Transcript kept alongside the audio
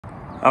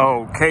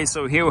Okay,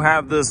 so here we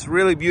have this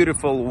really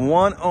beautiful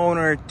one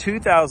owner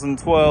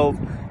 2012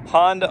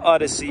 Honda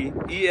Odyssey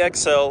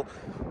EXL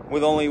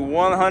with only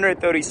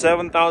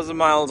 137,000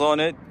 miles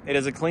on it. It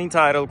is a clean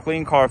title,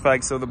 clean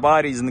Carfax, so the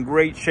body is in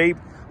great shape.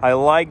 I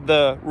like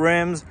the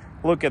rims.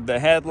 Look at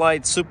the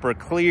headlights, super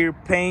clear.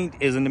 Paint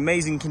is in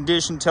amazing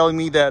condition, telling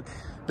me that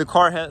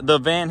the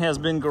van has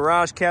been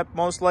garage kept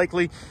most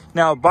likely.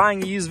 Now,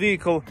 buying a used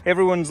vehicle,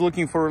 everyone's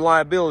looking for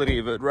reliability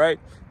of it, right?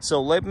 So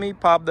let me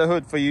pop the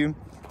hood for you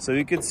so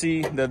you can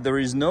see that there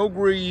is no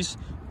grease,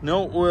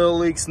 no oil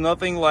leaks,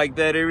 nothing like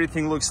that.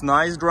 Everything looks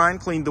nice, dry and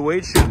clean the way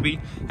it should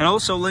be. And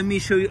also let me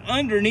show you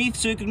underneath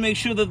so you can make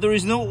sure that there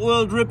is no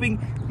oil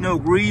dripping, no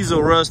grease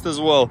or rust as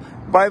well.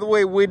 By the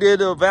way, we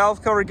did a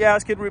valve cover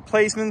gasket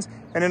replacements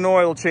and an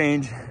oil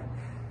change.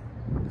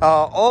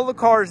 All the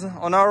cars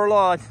on our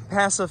lot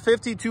pass a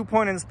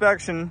 52-point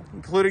inspection,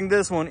 including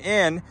this one,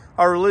 and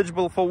are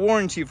eligible for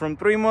warranty from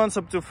 3 months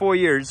up to 4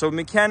 years. So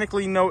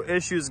mechanically, no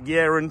issues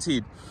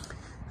guaranteed.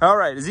 All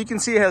right, as you can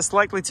see, it has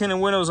slightly tinted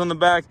windows on the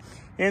back.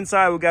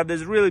 Inside, we got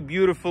this really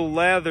beautiful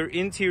leather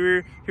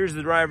interior. Here's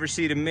the driver's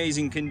seat,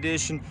 amazing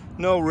condition.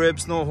 No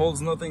rips, no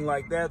holes, nothing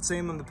like that.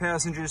 Same on the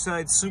passenger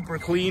side, super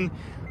clean.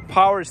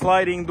 Power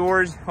sliding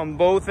doors on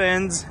both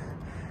ends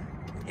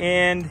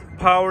and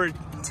power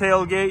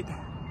tailgate.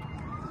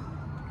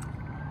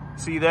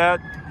 See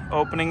that?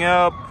 Opening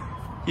up.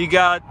 You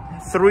got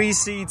 3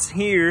 seats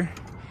here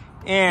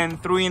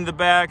and 3 in the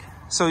back,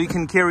 so you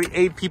can carry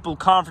 8 people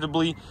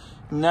comfortably.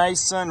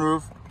 Nice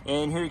sunroof,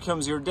 and here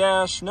comes your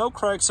dash. No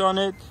cracks on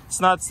it,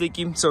 it's not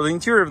sticky. So the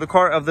interior of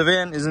the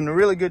van is in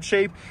really good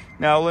shape.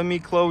 Now let me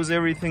close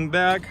everything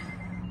back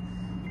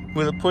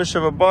with a push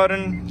of a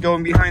button.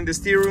 Going behind the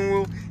steering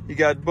wheel, you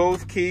got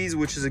both keys,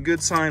 which is a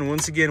good sign.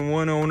 Once again,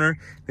 one owner.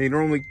 They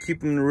normally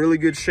keep them in really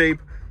good shape.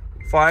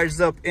 Fires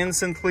up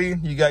instantly.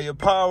 You got your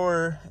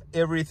power,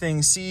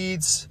 everything,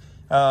 seats,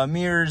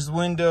 mirrors,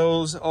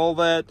 windows, all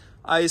that.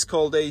 Ice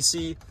cold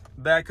AC.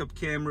 Backup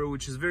camera,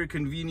 which is very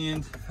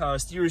convenient.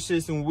 Stereo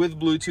system with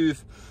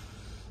Bluetooth,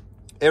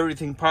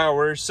 everything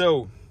power.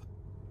 So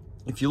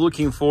if you're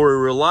looking for a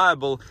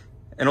reliable,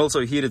 and also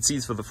heated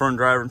seats for the front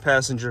driver and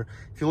passenger,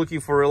 if you're looking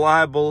for a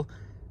reliable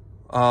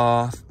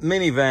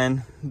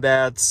minivan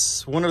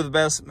that's one of the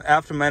best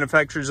after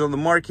manufacturers on the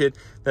market,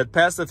 that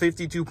passed the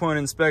 52-point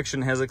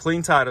inspection, has a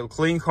clean title,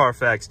 clean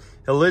Carfax,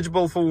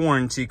 eligible for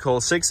warranty, call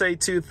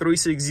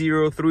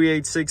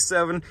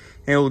 682-360-3867 and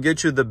it will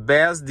get you the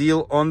best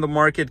deal on the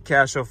market,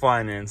 cash or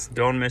finance.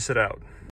 Don't miss it out.